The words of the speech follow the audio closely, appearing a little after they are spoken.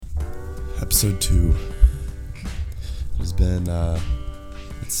episode 2. It has been,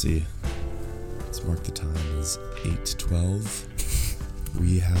 let's see, let's mark the time as 8:12.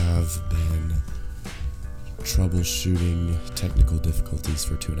 We have been troubleshooting technical difficulties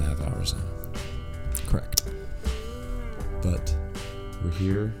for 2.5 hours now. Correct. But we're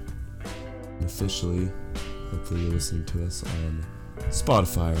here, officially. Hopefully you're listening to us on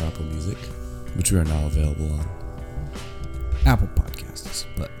Spotify or Apple Music, which we are now available on. Apple Podcasts,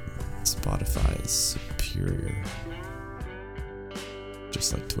 but Spotify is superior.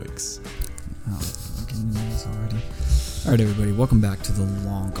 Just like Twix. Oh, I'm getting this already. All right, everybody, welcome back to the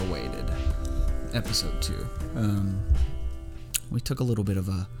long-awaited episode 2. We took a little bit of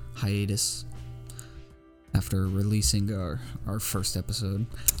a hiatus after releasing our first episode.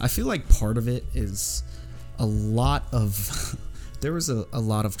 I feel like part of it is a lot of... there was a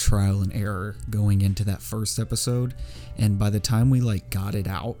lot of trial and error going into that first episode, and by the time we got it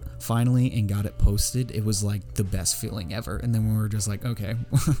out finally and got it posted, it was like the best feeling ever. And then we were just like, okay.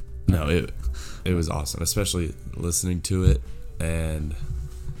 No, it was awesome, especially listening to it, and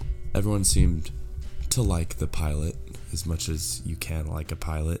everyone seemed to like the pilot as much as you can like a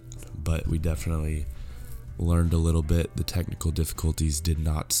pilot, but we definitely learned a little bit. The technical difficulties did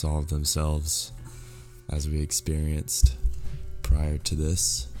not solve themselves as we experienced prior to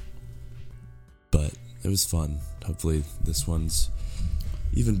this, but it was fun. Hopefully this one's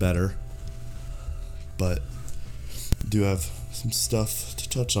even better, but do have some stuff to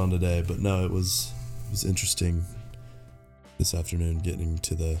touch on today. But no, it was interesting this afternoon getting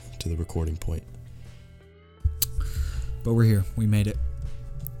to the recording point. But we're here. We made it.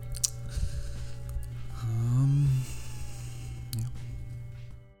 Yeah.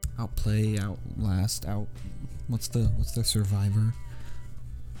 Outplay, outlast, out. What's the survivor?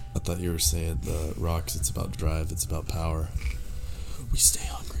 I thought you were saying the Rocks. It's about drive. It's about power. We stay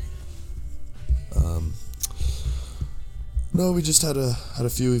hungry. No, we just had a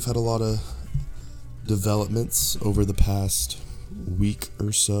few. We've had a lot of developments over the past week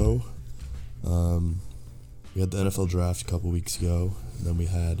or so. We had the NFL draft a couple weeks ago, and then we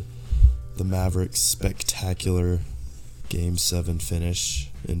had the Mavericks' spectacular Game 7 finish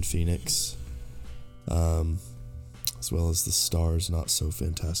in Phoenix, as well as the Stars' not so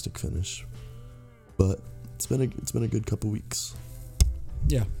fantastic finish. But it's been a good couple weeks.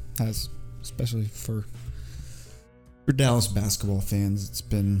 Yeah, has, especially for Dallas basketball fans.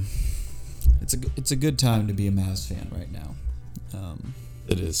 It's a good time to be a Mavs fan right now.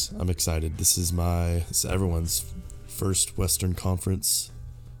 It is. I'm excited. This is everyone's first Western Conference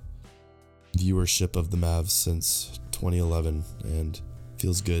viewership of the Mavs since 2011, and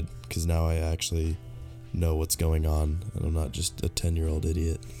feels good because now I actually know what's going on, and I'm not just a 10-year-old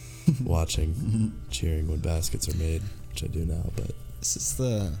idiot watching, cheering when baskets are made, which I do now. But this is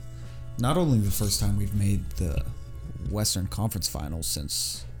not only the first time we've made the Western Conference Finals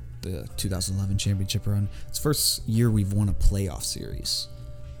since the 2011 championship run. It's the first year we've won a playoff series.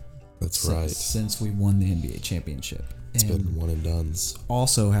 That's right. Since we won the NBA championship. It's been one and dones.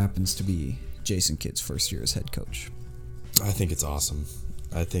 Also happens to be Jason Kidd's first year as head coach. I think it's awesome.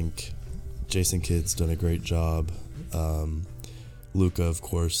 I think Jason Kidd's done a great job. Luka, of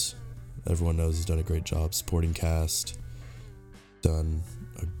course, everyone knows, has done a great job. Supporting cast, done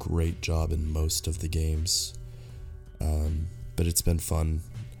a great job in most of the games. But it's been fun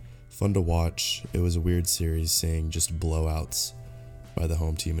to watch. It was a weird series, seeing just blowouts by the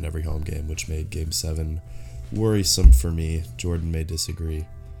home team in every home game, which made Game 7 worrisome for me. Jordan may disagree,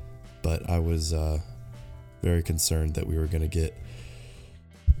 but I was very concerned that we were going to get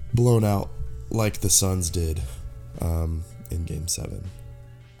blown out like the Suns did in Game 7.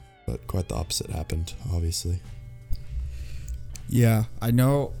 But quite the opposite happened, obviously. Yeah, I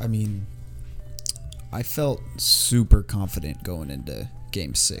know. I mean, I felt super confident going into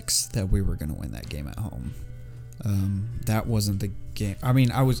Game 6 that we were going to win that game at home. That wasn't the game. I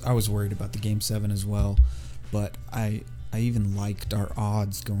mean, I was worried about the Game 7 as well, but I even liked our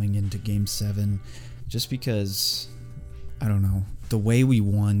odds going into Game 7 just because, I don't know, the way we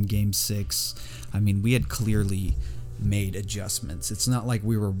won Game 6, I mean, we had clearly made adjustments. It's not like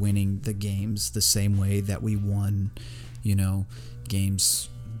we were winning the games the same way that we won, Games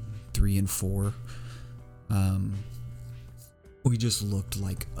 3 and 4. We just looked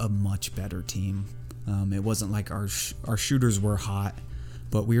like a much better team. It wasn't like our shooters were hot,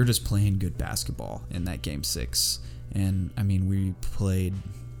 but we were just playing good basketball in that Game 6. And I mean, we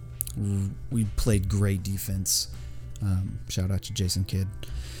played great defense. Shout out to Jason Kidd.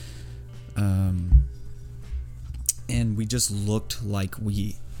 And we just looked like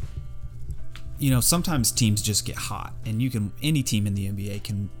we sometimes teams just get hot, and any team in the NBA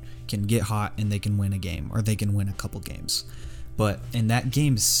can get hot and they can win a game, or they can win a couple games. But in that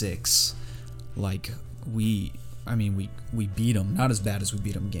game 6, like we beat them, not as bad as we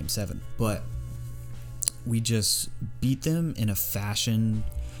beat them in game 7, but we just beat them in a fashion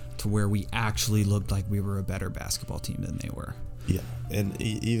to where we actually looked like we were a better basketball team than they were. Yeah, and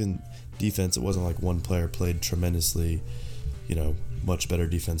even defense, it wasn't like one player played tremendously, much better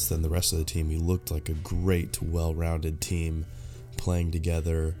defense than the rest of the team. We looked like a great, well-rounded team, playing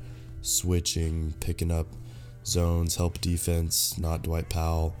together, switching, picking up zones, help defense, not Dwight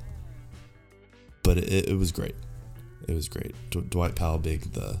Powell. But it was great. It was great. Dwight Powell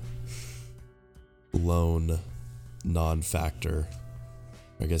being the lone non-factor,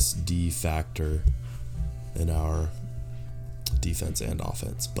 I guess D-factor in our defense and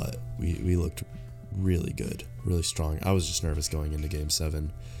offense. But we looked really good, really strong. I was just nervous going into Game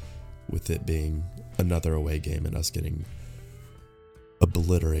 7 with it being another away game and us getting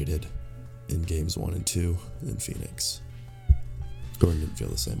obliterated in Games 1 and 2 in Phoenix. Gordon didn't feel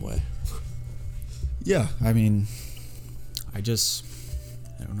the same way. Yeah, I don't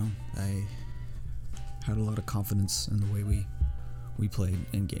know. I had a lot of confidence in the way we played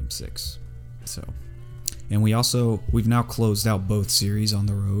in Game 6. So, and we've now closed out both series on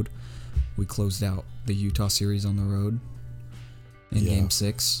the road. We closed out the Utah series on the road in Game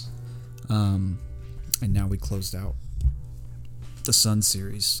 6. And now we closed out the Suns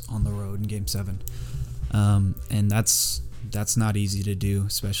series on the road in Game 7. And that's not easy to do,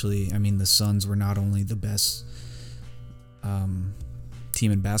 especially, the Suns were not only the best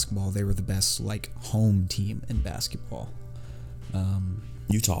team in basketball, they were the best, home team in basketball.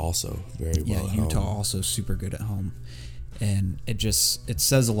 Utah also very well at Utah home. also super good at home. And it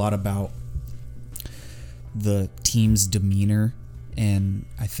says a lot about the team's demeanor, and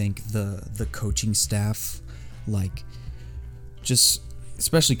I think the coaching staff, just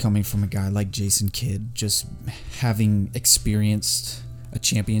especially coming from a guy like Jason Kidd, just having experienced a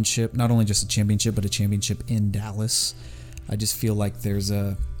championship, not only just a championship, but a championship in Dallas. I just feel like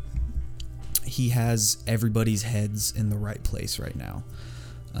he has everybody's heads in the right place right now.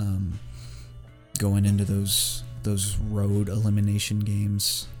 Going into those road elimination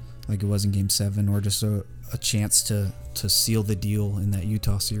games, like it was in Game 7, or just a chance to seal the deal in that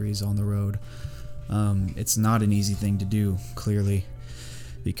Utah series on the road. It's not an easy thing to do, clearly,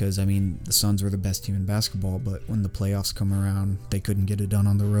 because, the Suns were the best team in basketball, but when the playoffs come around, they couldn't get it done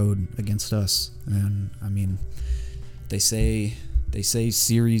on the road against us. And, they say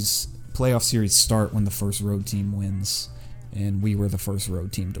playoff series start when the first road team wins, and we were the first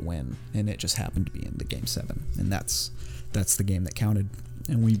road team to win, and it just happened to be in the Game 7, and that's the game that counted.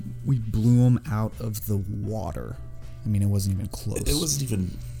 And we blew them out of the water. It wasn't even close. It wasn't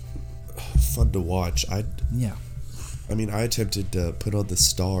even fun to watch. I attempted to put on the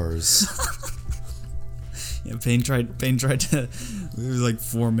stars. Yeah, Payne tried to. There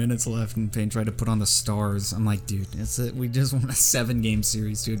was 4 minutes left, and Payne tried to put on the stars. I'm like, dude, we just won a 7-game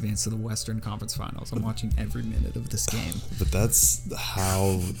series to advance to the Western Conference Finals. I'm watching every minute of this game. But that's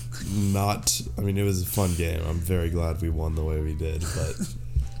how not. It was a fun game. I'm very glad we won the way we did, but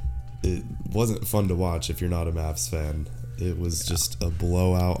it wasn't fun to watch if you're not a Mavs fan. It was just a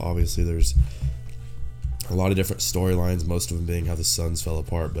blowout. Obviously, there's a lot of different storylines, most of them being how the Suns fell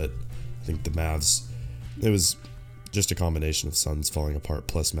apart, but I think the Mavs, it was just a combination of Suns falling apart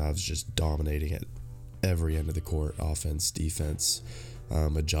plus Mavs just dominating at every end of the court, offense, defense,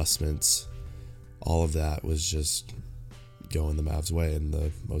 adjustments. All of that was just going the Mavs' way in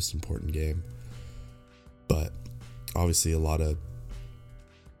the most important game. But obviously a lot of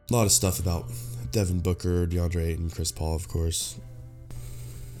stuff about Devin Booker, DeAndre Ayton, Chris Paul, of course.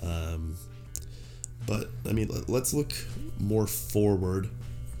 But let's look more forward.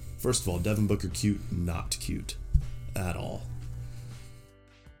 First of all, Devin Booker cute, not cute at all.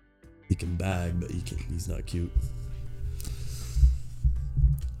 He can bag, but he's not cute.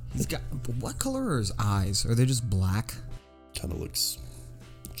 He's got, what color are his eyes? Are they just black? Kind of looks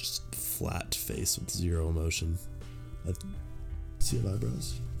just flat face with zero emotion. See his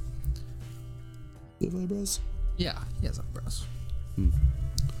eyebrows? Do you have eyebrows? Yeah, he has eyebrows.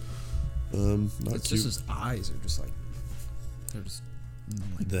 Not it's cute. just his eyes are just they're just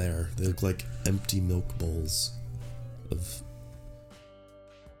there. They look like empty milk bowls of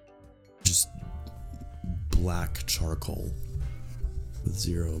just black charcoal with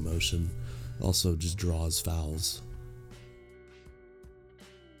zero emotion. Also just draws fouls.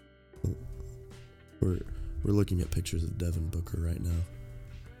 We're looking at pictures of Devin Booker right now.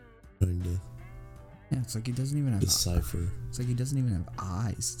 Trying to it's like he doesn't even have decipher. It's like he doesn't even have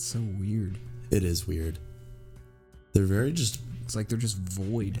eyes. It's so weird. It is weird. They're very just... It's like they're just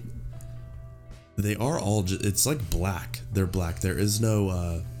void. They are all just... It's like black. They're black. There is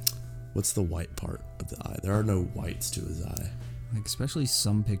no... what's the white part of the eye? There are no whites to his eye. Like, especially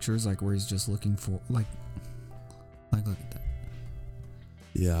some pictures, like, where he's just looking for... Like, look at that.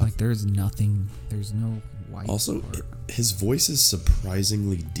 Yeah. Like, there's nothing... There's no white Also, part. His voice is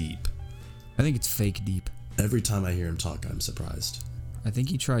surprisingly deep. I think it's fake deep. Every time I hear him talk, I'm surprised. I think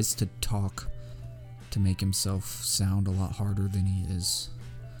he tries to talk to make himself sound a lot harder than he is.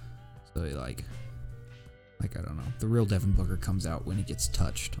 So he like I don't know. The real Devin Booker comes out when he gets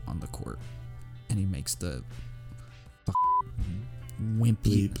touched on the court, and he makes the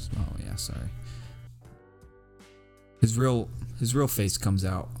wimpy. Bleep. Oh yeah, sorry. His real face comes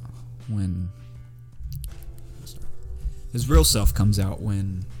out when. His real self comes out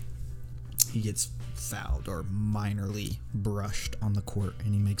when he gets fouled or minorly brushed on the court,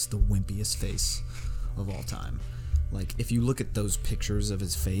 and he makes the wimpiest face of all time. Like, if you look at those pictures of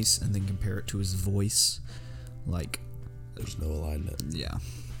his face and then compare it to his voice, like, there's no alignment. Yeah,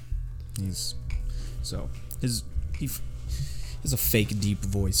 he has a fake deep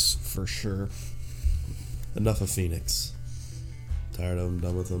voice for sure. Enough of Phoenix. Tired of him,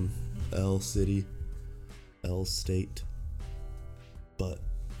 done with him. L City, L State. But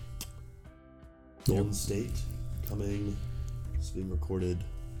Golden State coming. It's being recorded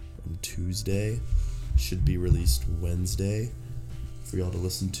on Tuesday. Should be released Wednesday for y'all to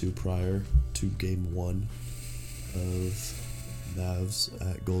listen to prior to Game 1 of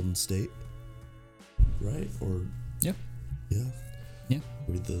Mavs at Golden State. Right? Or Yep. Yeah. Yeah.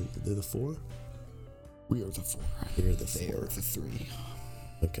 They're the 4? We are the 4. We're the They 4. are the 3.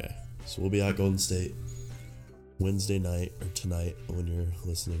 Okay. So we'll be at Golden State Wednesday night or tonight when you're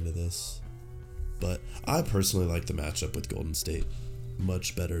listening to this. But I personally like the matchup with Golden State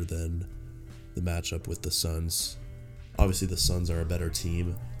much better than the matchup with the Suns. Obviously the Suns are a better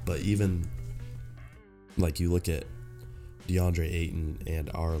team, but even like you look at DeAndre Ayton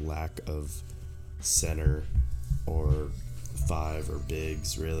and our lack of center or 5 or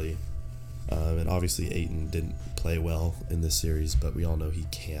bigs really. And obviously Ayton didn't play well in this series, but we all know he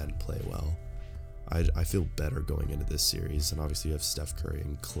can play well. I feel better going into this series, and obviously you have Steph Curry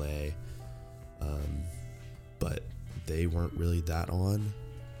and Clay, but they weren't really that on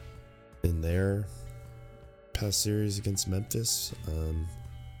in their past series against Memphis.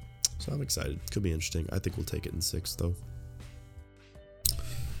 So I'm excited. Could be interesting. I think we'll take it in 6 though.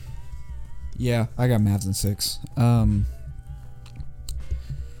 Yeah, I got Mavs in 6.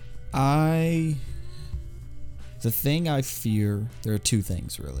 The thing I fear, there are 2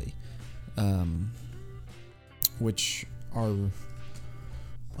 things really, which are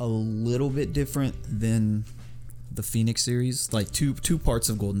a little bit different than the Phoenix series. Like two parts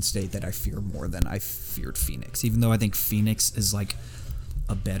of Golden State that I fear more than I feared Phoenix, even though I think Phoenix is like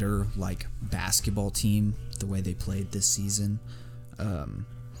a better like basketball team the way they played this season.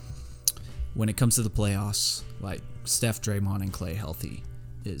 When it comes to the playoffs, like Steph, Draymond, and Clay healthy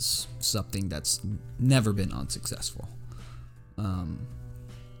is something that's never been unsuccessful. And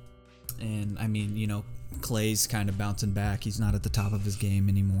I mean, you know, Clay's kind of bouncing back. He's not at the top of his game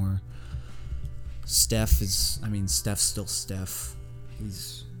anymore. Steph's still Steph.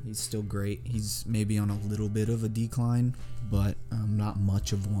 He's still great. He's maybe on a little bit of a decline, but not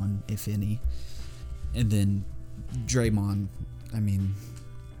much of one, if any. And then Draymond, I mean,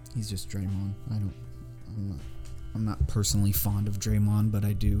 he's just Draymond. I'm not personally fond of Draymond, but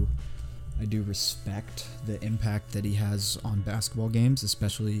I do respect the impact that he has on basketball games,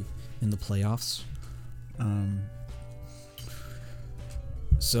 especially in the playoffs.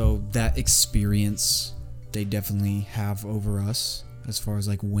 So that experience they definitely have over us as far as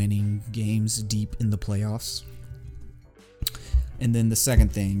like winning games deep in the playoffs. And then the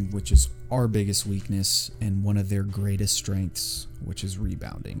second thing, which is our biggest weakness and one of their greatest strengths, which is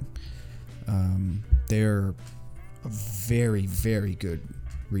rebounding. They're a very, very good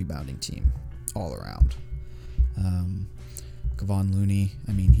rebounding team all around. Kevon Looney,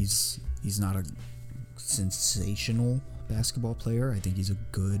 I mean, he's not a sensational basketball player. I think he's a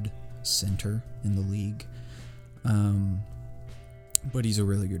good center in the league. But he's a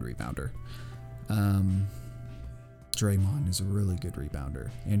really good rebounder. Draymond is a really good rebounder.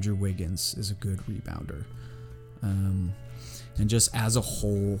 Andrew Wiggins is a good rebounder. And just as a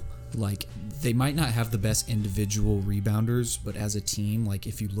whole, like, they might not have the best individual rebounders, but as a team, like,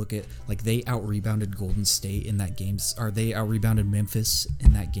 if you look at, like, they out-rebounded Golden State in that game, or they out-rebounded Memphis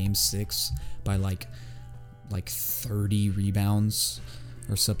in that game 6 by, like 30 rebounds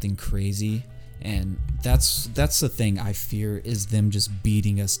or something crazy. And that's the thing I fear, is them just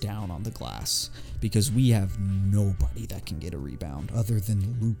beating us down on the glass, because we have nobody that can get a rebound other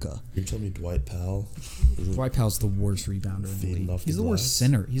than Luka. You're telling me Dwight Powell? Dwight Powell's the worst rebounder in the league. He's the worst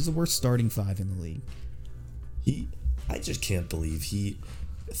center. He's the worst starting five in the league. I just can't believe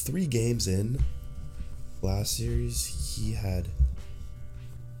 3 games in last series, he had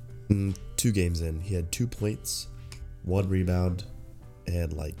 2 games in, he had 2 points, 1 rebound,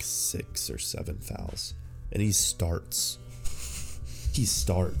 and like 6 or 7 fouls. And he starts. He's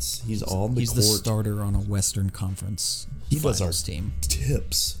on the court. He's the starter on a Western Conference Finals team.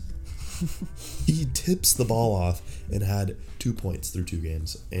 Tips. He tips the ball off and had 2 points through 2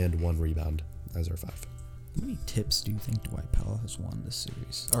 games and 1 rebound as our 5. How many tips do you think Dwight Powell has won this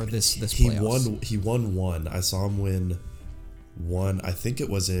series, or this he playoffs? He won 1. I saw him win 1. I think it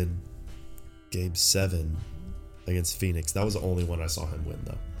was in Game 7 against Phoenix. That was the only one I saw him win,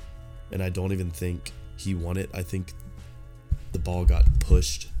 though. And I don't even think he won it. I think the ball got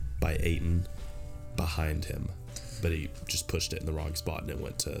pushed by Ayton behind him, but he just pushed it in the wrong spot, and it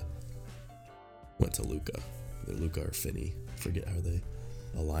went to Luka. Luka or Finney, forget how they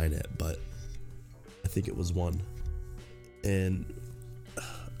align it, but I think it was 1. And I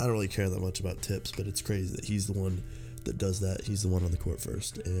don't really care that much about tips, but it's crazy that he's the one that does that. He's the one on the court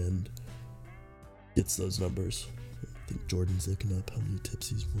first and gets those numbers. I think Jordan's looking up how many tips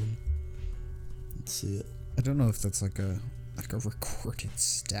he's won. Let's see it. I don't know if that's like a recorded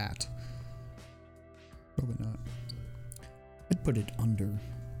stat. Probably not. I'd put it under.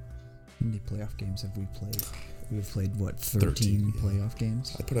 How many playoff games have we played? We've played, what, 13 playoff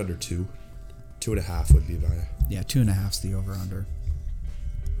games? I'd put under 2. 2.5 would be my... Yeah, 2.5's the over-under.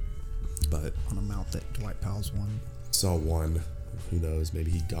 But on amount that Dwight Powell's won. Saw 1. Who knows? Maybe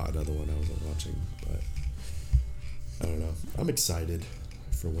he got another one I wasn't watching. But I don't know. I'm excited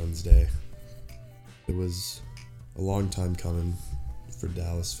for Wednesday. It was a long time coming for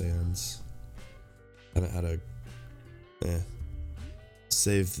Dallas fans. Haven't had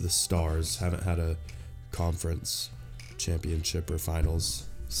save the stars. Haven't had a conference championship or finals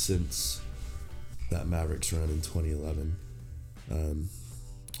since that Mavericks run in 2011.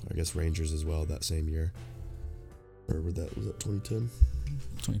 I guess Rangers as well that same year. Or was that 2010?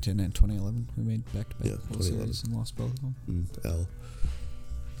 2010 and 2011. We made back-to-back 2011 and lost both of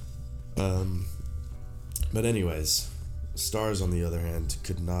them. But anyways, Stars on the other hand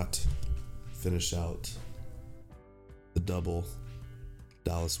could not finish out the double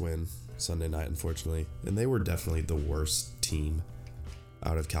Dallas win Sunday night, unfortunately. And they were definitely the worst team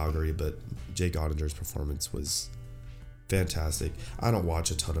out of Calgary, but Jake Ottinger's performance was fantastic. I don't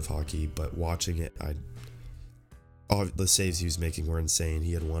watch a ton of hockey, but watching it, the saves he was making were insane.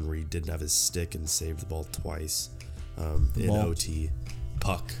 He had one where he didn't have his stick and saved the ball twice in OT.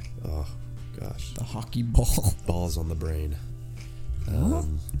 Puck. Oh, gosh. The hockey ball. Balls on the brain.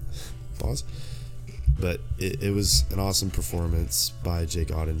 Balls. But it was an awesome performance by Jake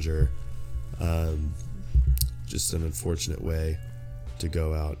Ottinger. Just an unfortunate way to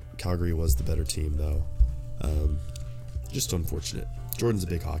go out. Calgary was the better team, though. Just unfortunate. Jordan's a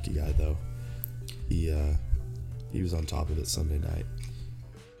big hockey guy, though. He was on top of it Sunday night.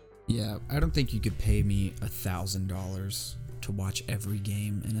 Yeah, I don't think you could pay me $1,000 to watch every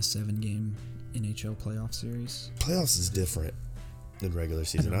game in a 7-game NHL playoff series. Playoffs is different than regular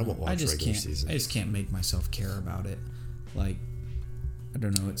season. I won't watch regular season. I just can't make myself care about it. Like, I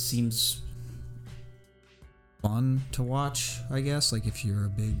don't know. It seems fun to watch, I guess. Like, if you're a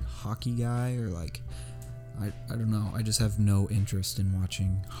big hockey guy, or like, I don't know. I just have no interest in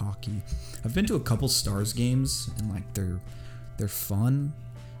watching hockey. I've been to a couple Stars games, and like they're fun,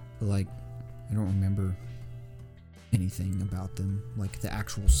 but like I don't remember anything about them, like the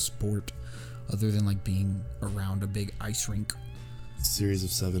actual sport, other than like being around a big ice rink. Series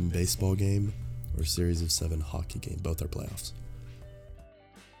of 7 baseball game or series of 7 hockey game? Both are playoffs.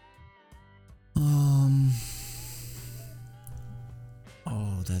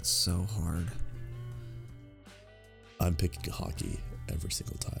 Oh, that's so hard. I'm picking hockey every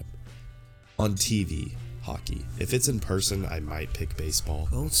single time. On TV, hockey. If it's in person, I might pick baseball.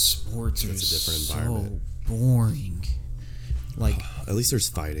 Both sports are a different environment. So boring. Like, at least there's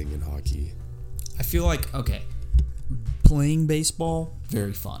fighting in hockey. I feel like, okay, playing baseball,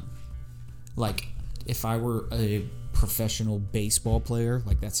 very fun. Like, if I were a professional baseball player,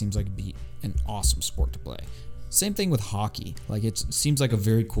 like that seems like it'd be an awesome sport to play. Same thing with hockey. Like, it seems like a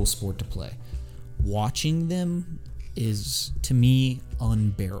very cool sport to play. Watching them is, to me,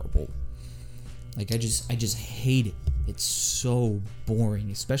 unbearable. Like, I just hate it. It's so boring,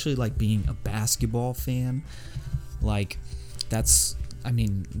 especially like being a basketball fan. Like, that's, I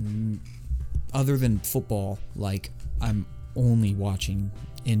mean, other than football, like I'm only watching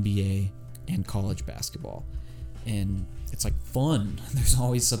NBA and college basketball, and it's like fun. There's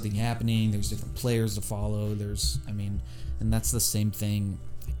always something happening. There's different players to follow. And that's the same thing,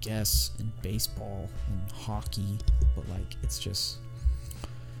 I guess, in baseball and hockey. But like, it's just,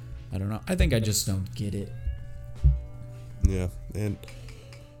 I don't know. I think I just don't get it. Yeah, and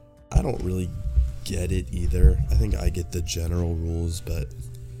I don't really get it either. I think I get the general rules, but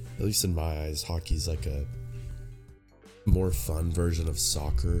at least in my eyes, hockey's like a more fun version of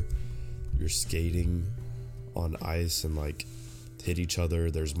soccer. You're skating on ice and like hit each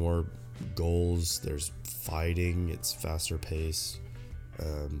other. There's more goals. There's fighting. It's faster paced.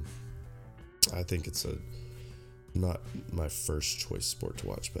 I think it's not my first choice sport to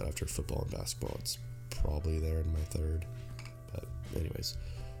watch, but after football and basketball, it's probably there in my third. But anyways,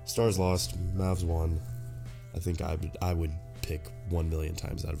 Stars lost. Mavs won. I think I would pick 1 million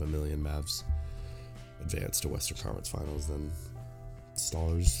times out of a million Mavs advance to Western Conference Finals than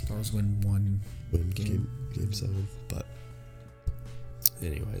Stars win game 7. But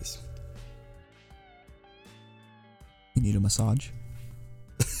anyways, you need a massage.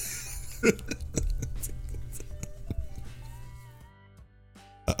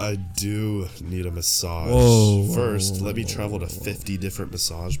 I do need a massage. First, let me travel to 50 different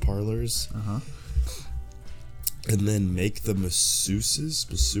massage parlors. And then make the masseurs.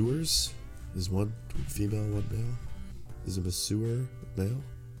 Is one female, one male? Is a masseur male?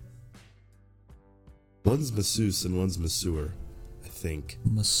 One's masseuse and one's masseur, I think.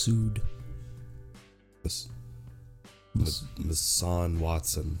 Masood. Masson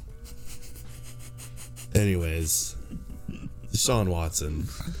Watson. Anyways, Deshaun Watson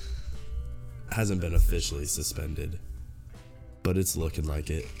hasn't been officially suspended, but it's looking like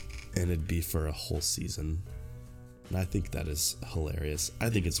it, and it'd be for a whole season. And I think that is hilarious. I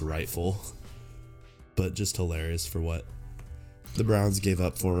think it's rightful, but just hilarious for what the Browns gave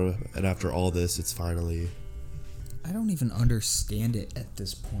up for him. And after all this, it's finally... I don't even understand it at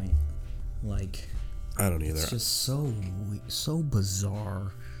this point. Like, I don't either. It's just so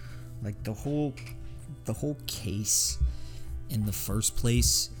bizarre. Like, the whole case in the first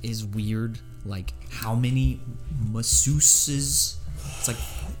place is weird. Like, how many masseuses? It's like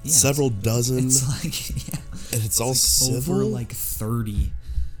several dozen. It's like and it's all like civil. Over like 30,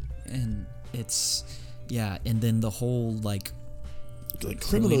 and and then the whole like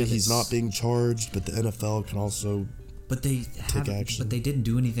criminally he's not being charged, but the NFL can also take action. But they didn't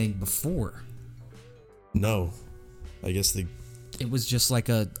do anything before. No, I guess it was just like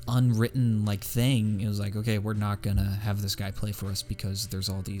a unwritten like thing. It was like, okay, we're not gonna have this guy play for us because there's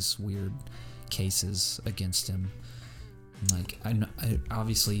all these weird cases against him. Like, I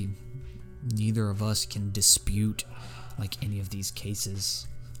obviously neither of us can dispute like any of these cases,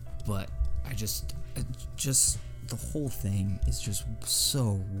 but I just the whole thing is just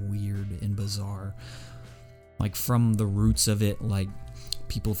so weird and bizarre. Like, from the roots of it, like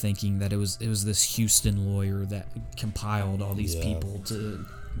people thinking that it was this Houston lawyer that compiled all these people to,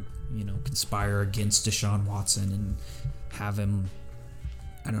 conspire against Deshaun Watson and have him,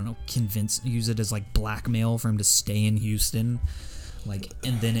 I don't know, use it as like blackmail for him to stay in Houston. Like,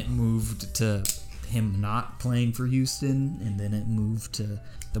 and then it moved to him not playing for Houston, and then it moved to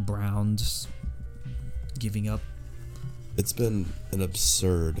the Browns giving up. It's been an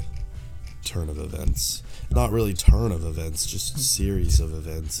absurd turn of events. Not really turn of events, just series of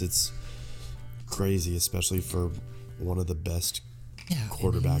events. It's crazy, especially for one of the best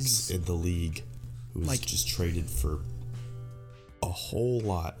quarterbacks in the league, who was just traded for a whole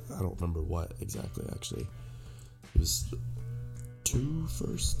lot. I don't remember what exactly, actually. It was 2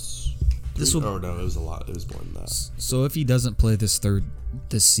 firsts. It was a lot. It was more than that. So if he doesn't play this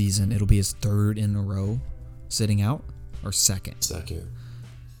season, it'll be his 3rd in a row sitting out, or second? Second.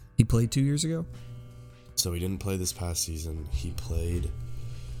 He played 2 years ago? So he didn't play this past season. He played...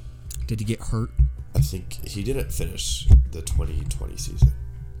 Did he get hurt? I think he didn't finish the 2020 season.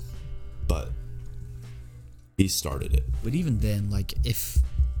 But he started it. But even then, like, if...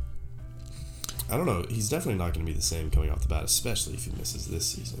 I don't know. He's definitely not going to be the same coming off the bat, especially if he misses this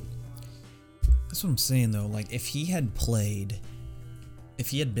season. That's what I'm saying, though. Like, if he had been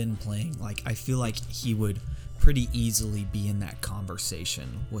playing, like, I feel like he would pretty easily be in that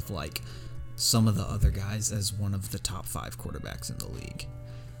conversation with, like, some of the other guys as one of the top 5 quarterbacks in the league.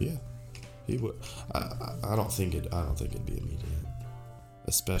 Yeah, he would. I don't think it'd be immediate,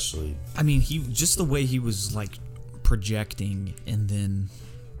 especially. I mean, just the way he was like projecting, and then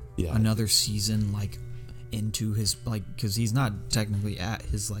another season like into his because he's not technically at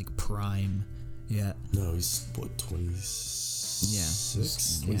his like prime yet. No, he's 27. Yeah,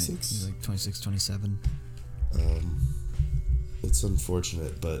 26? he's like 26, 27. It's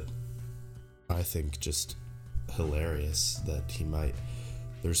unfortunate, but I think just hilarious that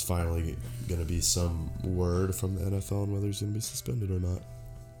there's finally going to be some word from the NFL on whether he's going to be suspended or not.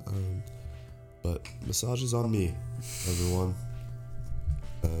 But massage is on me, everyone.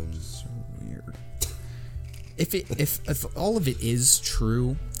 So weird. If all of it is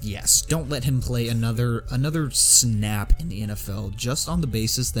true, yes, don't let him play another snap in the NFL just on the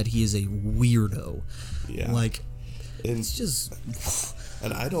basis that he is a weirdo. Yeah. Like, and, it's just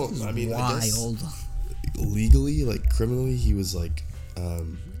and I mean, wild. I guess legally, like criminally, he was like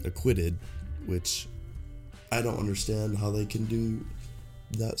acquitted, which I don't understand how they can do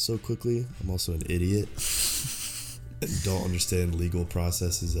that so quickly. I'm also an idiot and don't understand legal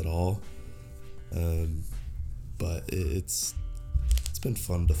processes at all. But it's been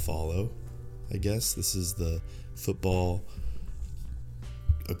fun to follow. I guess this is the football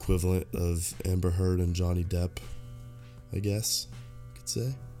equivalent of Amber Heard and Johnny Depp, I guess you could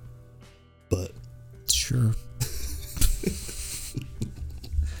say. But sure.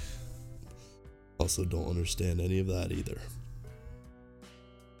 Also don't understand any of that either.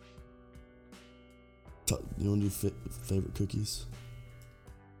 You want to do favorite cookies?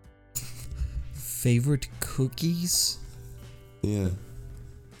 Favorite cookies? Yeah.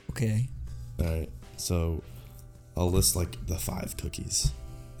 Okay. Alright, so I'll list like the 5 cookies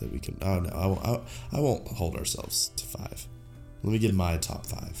that we can. Oh no, I won't hold ourselves to 5. Let me give my top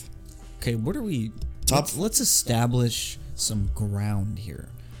 5. Okay, what are we? Top. Let's establish some ground here.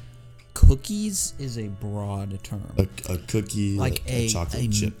 Cookies is a broad term. A cookie, like a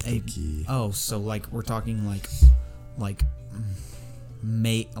chocolate chip cookie. So like we're talking like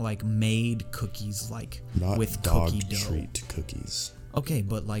made cookies, like not with dog cookie dough. treat cookies. Okay,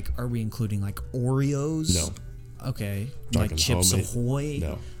 but like, are we including like Oreos? No. Okay, Talking like Chips homemade. Ahoy.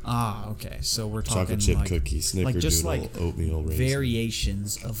 No. Ah, okay. So we're talking Chocolate chip like, cookie, snickerdoodle, like just like oatmeal raisin.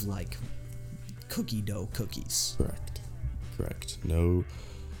 variations of like cookie dough cookies. Correct. No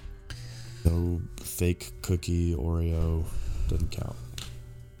fake cookie Oreo doesn't count.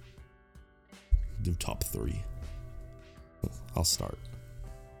 Do top 3. I'll start.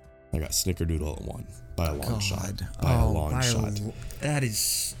 I got snickerdoodle at 1 by a long shot. By a long shot. That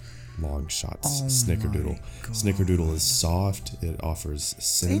is long shots. Oh Snickerdoodle. my God. Snickerdoodle is soft. It offers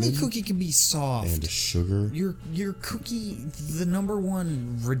cinnamon. Any cookie can be soft. And sugar. Your cookie, the number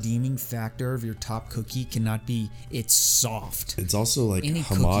one redeeming factor of your top cookie cannot be it's soft. It's also like Any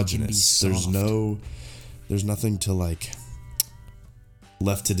homogeneous. cookie can be soft. There's nothing to like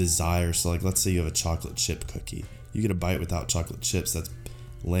left to desire. So like, let's say you have a chocolate chip cookie. You get a bite without chocolate chips. That's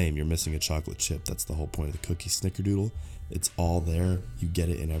lame. You're missing a chocolate chip. That's the whole point of the cookie. Snickerdoodle. It's all there. You get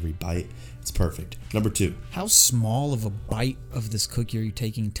it in every bite. It's perfect. Number 2. How small of a bite of this cookie are you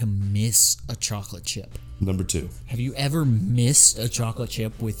taking to miss a chocolate chip? Number 2. Have you ever missed a chocolate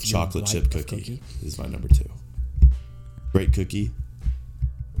chip with your Chocolate bite chip of cookie is my number 2. Great cookie.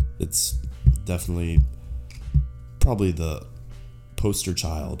 It's definitely probably the poster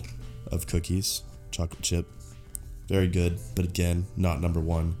child of cookies. Chocolate chip. Very good. But again, not number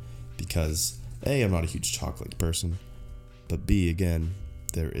 1 because A, I'm not a huge chocolate person. But B, again,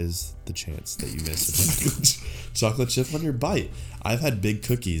 there is the chance that you miss a chocolate chip on your bite. I've had big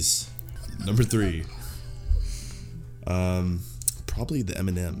cookies. Number 3. Probably the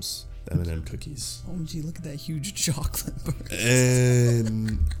M&Ms. M&M cookies. OMG, look at that huge chocolate bar.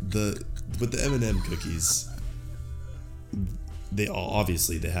 And with the M&M cookies, they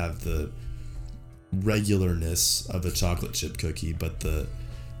have the regularness of a chocolate chip cookie, but the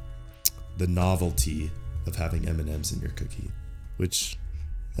novelty of having M&Ms in your cookie, which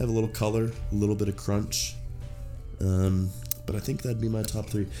have a little color, a little bit of crunch. But I think that'd be my top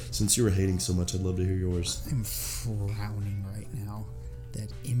 3. Since you were hating so much, I'd love to hear yours. I'm frowning right now.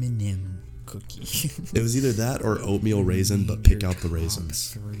 That M&M cookie. It was either that or oatmeal raisin, but pick out the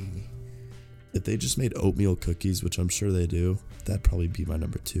raisins. 3. If they just made oatmeal cookies, which I'm sure they do, that'd probably be my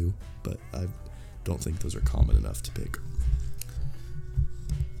number 2. But I don't think those are common enough to pick.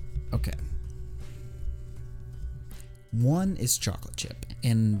 Okay. 1 is chocolate chip,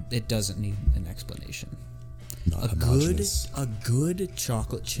 and it doesn't need an explanation. Not homogeneous. A good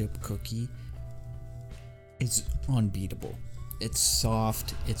chocolate chip cookie is unbeatable. It's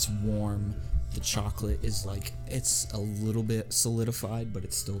soft, it's warm. The chocolate is like, it's a little bit solidified, but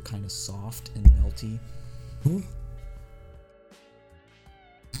it's still kind of soft and melty. Huh?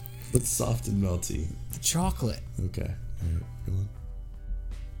 What's soft and melty? The chocolate. Okay. All right, go on.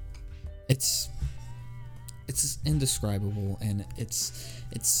 It's it's indescribable, and it's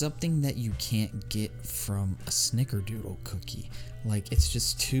something that you can't get from a snickerdoodle cookie. Like, it's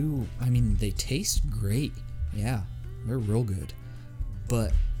just too, I mean, they taste great. Yeah, they're real good.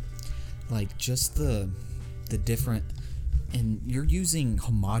 But like, just the different, and you're using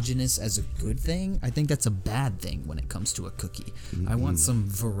homogeneous as a good thing. I think that's a bad thing when it comes to a cookie. I want some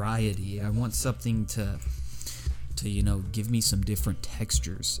variety. I want something to give me some different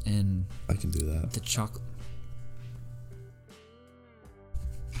textures, and I can do that. The chocolate.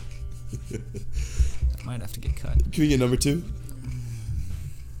 I might have to get cut. Can we get number 2?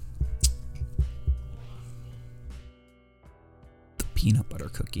 The peanut butter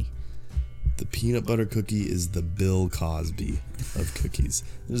cookie. The peanut butter cookie is the Bill Cosby of cookies.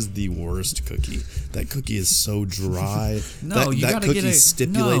 This is the worst cookie. That cookie is so dry. You that gotta cookie get a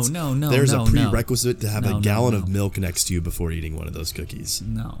stipulates no. There's a prerequisite to have a gallon of milk next to you before eating one of those cookies.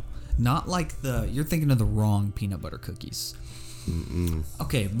 No, not like you're thinking of the wrong peanut butter cookies.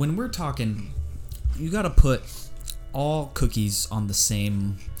 Okay, when we're talking, you gotta put all cookies on the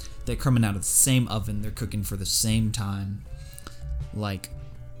same. They're coming out of the same oven. They're cooking for the same time. Like,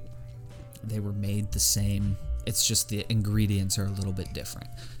 they were made the same. It's just the ingredients are a little bit different.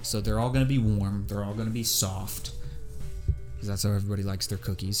 So they're all going to be warm. They're all going to be soft. Because that's how everybody likes their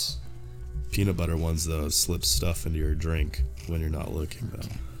cookies. Peanut butter ones, though, slip stuff into your drink when you're not looking, though.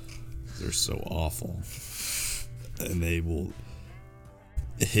 They're so awful. And they will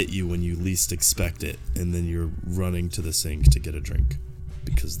hit you when you least expect it. And then you're running to the sink to get a drink.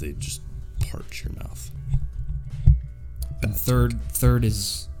 Because they just parch your mouth. And third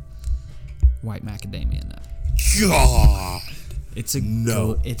is white macadamia nut. God, it's a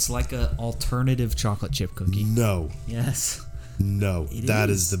no. It's like a alternative chocolate chip cookie. No. Yes. No. That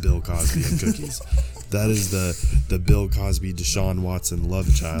is the Bill Cosby of cookies. That is the Bill Cosby, Deshaun Watson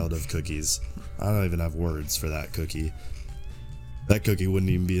love child of cookies. I don't even have words for that cookie. That cookie wouldn't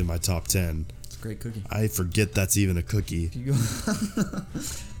even be in my top 10. It's a great cookie. I forget that's even a cookie.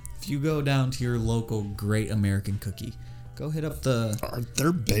 If you go down to your local Great American Cookie, go hit up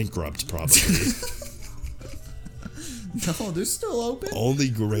They're bankrupt, probably. No, they're still open. Only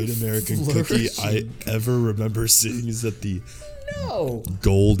Great American Cookie I ever remember seeing is at the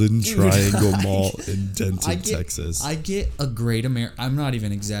Golden Triangle Mall in Denton, Texas. I get a Great American. I'm not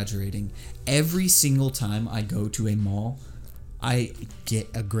even exaggerating. Every single time I go to a mall, I get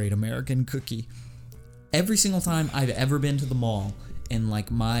a Great American Cookie. Every single time I've ever been to the mall, and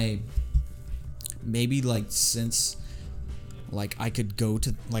like maybe like since like I could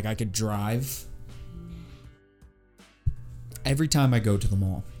drive. Every time I go to the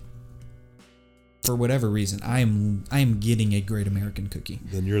mall, for whatever reason, I am getting a Great American Cookie.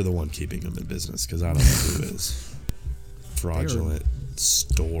 Then you're the one keeping them in business, because I don't know who is. Fraudulent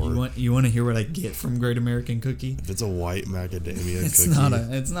store. You want to hear what I get from Great American Cookie? If it's a white macadamia it's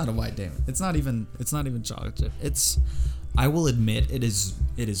cookie, it's not a white damn. It's not even chocolate chip. I will admit it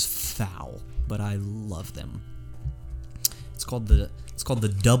is foul, but I love them. It's called the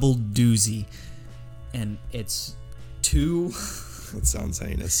Double Doozy, and it's two. That sounds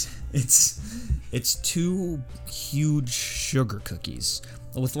heinous. It's two huge sugar cookies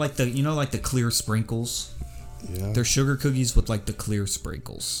with like the clear sprinkles. Yeah. They're sugar cookies with like the clear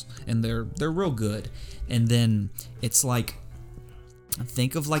sprinkles, and they're real good. And then it's like,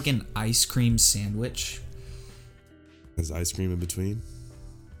 think of like an ice cream sandwich. Is ice cream in between?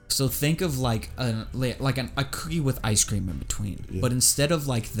 So think of like a cookie with ice cream in between, but instead of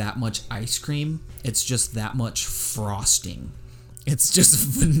like that much ice cream, it's just that much frosting. It's just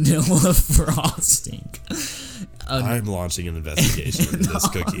vanilla frosting. I'm launching an investigation into this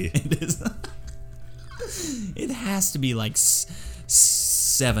cookie. It is. It has to be like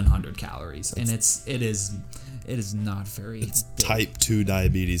 700 calories, and it is not very. It's type 2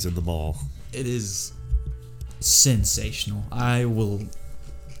 diabetes in the mall. It is sensational. I will.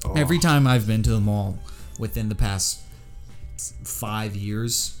 Every time I've been to the mall within the past 5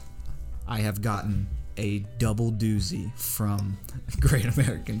 years, I have gotten a double doozy from Great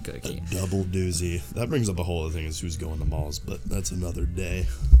American Cookie. A double doozy. That brings up a whole other thing, is who's going to malls, but that's another day.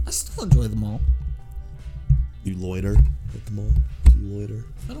 I still enjoy the mall. You loiter at the mall? Do you loiter?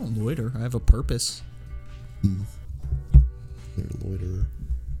 I don't loiter. I have a purpose. You're a loiterer.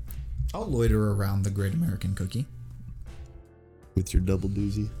 I'll loiter around the Great American Cookie. With your double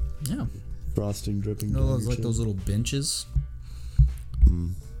doozy? Yeah. Frosting dripping. Those those little benches.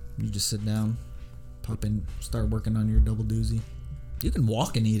 You just sit down, pop in, start working on your double doozy. You can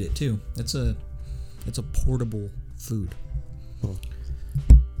walk and eat it too. It's a portable food. Oh.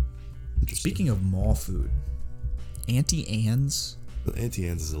 Speaking of mall food, Auntie Anne's. Auntie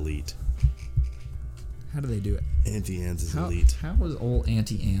Anne's is elite. How do they do it? Auntie Anne's is elite. How is old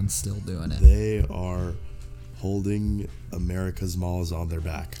Auntie Anne still doing it? They are holding America's malls on their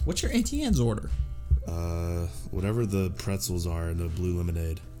back. What's your Auntie Anne's order? Whatever the pretzels are in the blue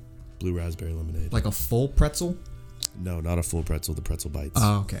raspberry lemonade. Like a full pretzel? No, not a full pretzel. The pretzel bites.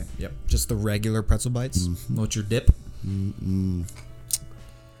 Oh, okay. Yep. Just the regular pretzel bites. Mm-hmm. What's your dip?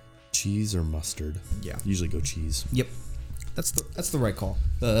 Cheese or mustard? Yeah. Usually go cheese. Yep. That's the right call.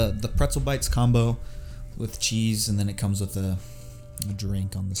 The pretzel bites combo with cheese, and then it comes with a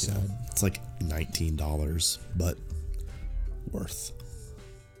drink on the side. It's like $19, but worth.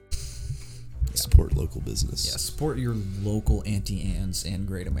 Yeah. Support local business. Yeah, support your local Auntie Anne's and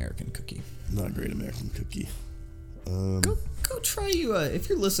Great American Cookie. Not Great American Cookie. Go try you. If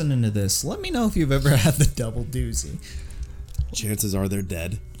you're listening to this, let me know if you've ever had the double doozy. Chances are they're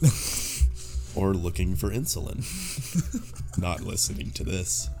dead. Or looking for insulin. Not listening to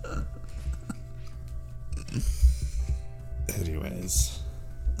this. Anyways,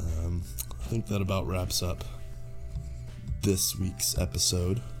 I think that about wraps up this week's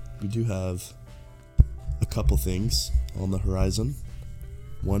episode. We do have a couple things on the horizon.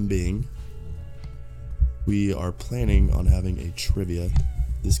 One being, we are planning on having a trivia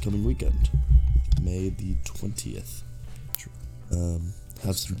this coming weekend, May the 20th.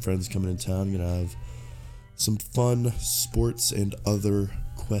 Have some friends coming in town. Gonna have some fun sports and other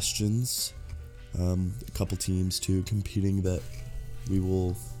questions. A couple teams too competing that we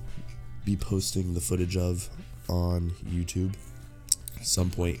will be posting the footage of on YouTube some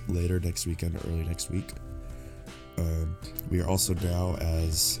point later next weekend or early next week. We are also now,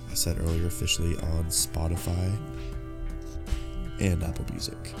 as I said earlier, officially on Spotify and Apple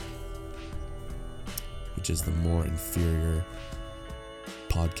Music, which is the more inferior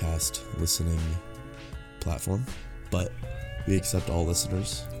podcast listening platform, but we accept all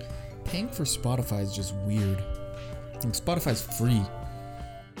listeners. Paying for Spotify is just weird. Like, Spotify's free.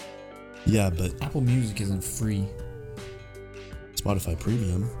 Yeah, but Apple Music isn't free. Spotify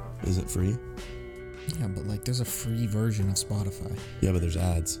Premium isn't free. Yeah, but like there's a free version of Spotify. Yeah, but there's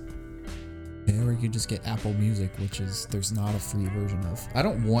ads. Or you just get Apple Music, which is there's not a free version of. I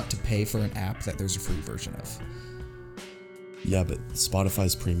don't want to pay for an app that there's a free version of. Yeah, but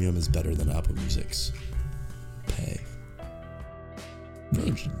Spotify's Premium is better than Apple Music's pay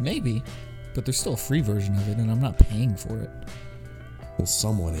version. Maybe, but there's still a free version of it, and I'm not paying for it. Well,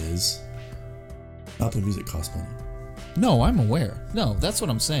 someone is. Apple Music costs money. No, I'm aware. No, that's what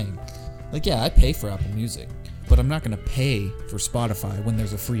I'm saying. Like, yeah, I pay for Apple Music, but I'm not going to pay for Spotify when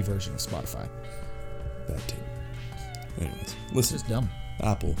there's a free version of Spotify. Bad take. Anyways, listen. It's just dumb.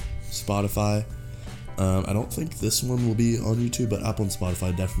 Apple, Spotify. I don't think this one will be on YouTube, but Apple and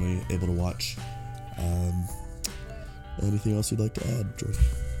Spotify definitely able to watch. Anything else you'd like to add, George?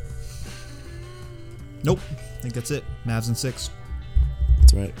 Nope. I think that's it. Mavs in 6.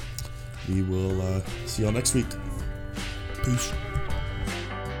 That's right. We will see y'all next week. Peace.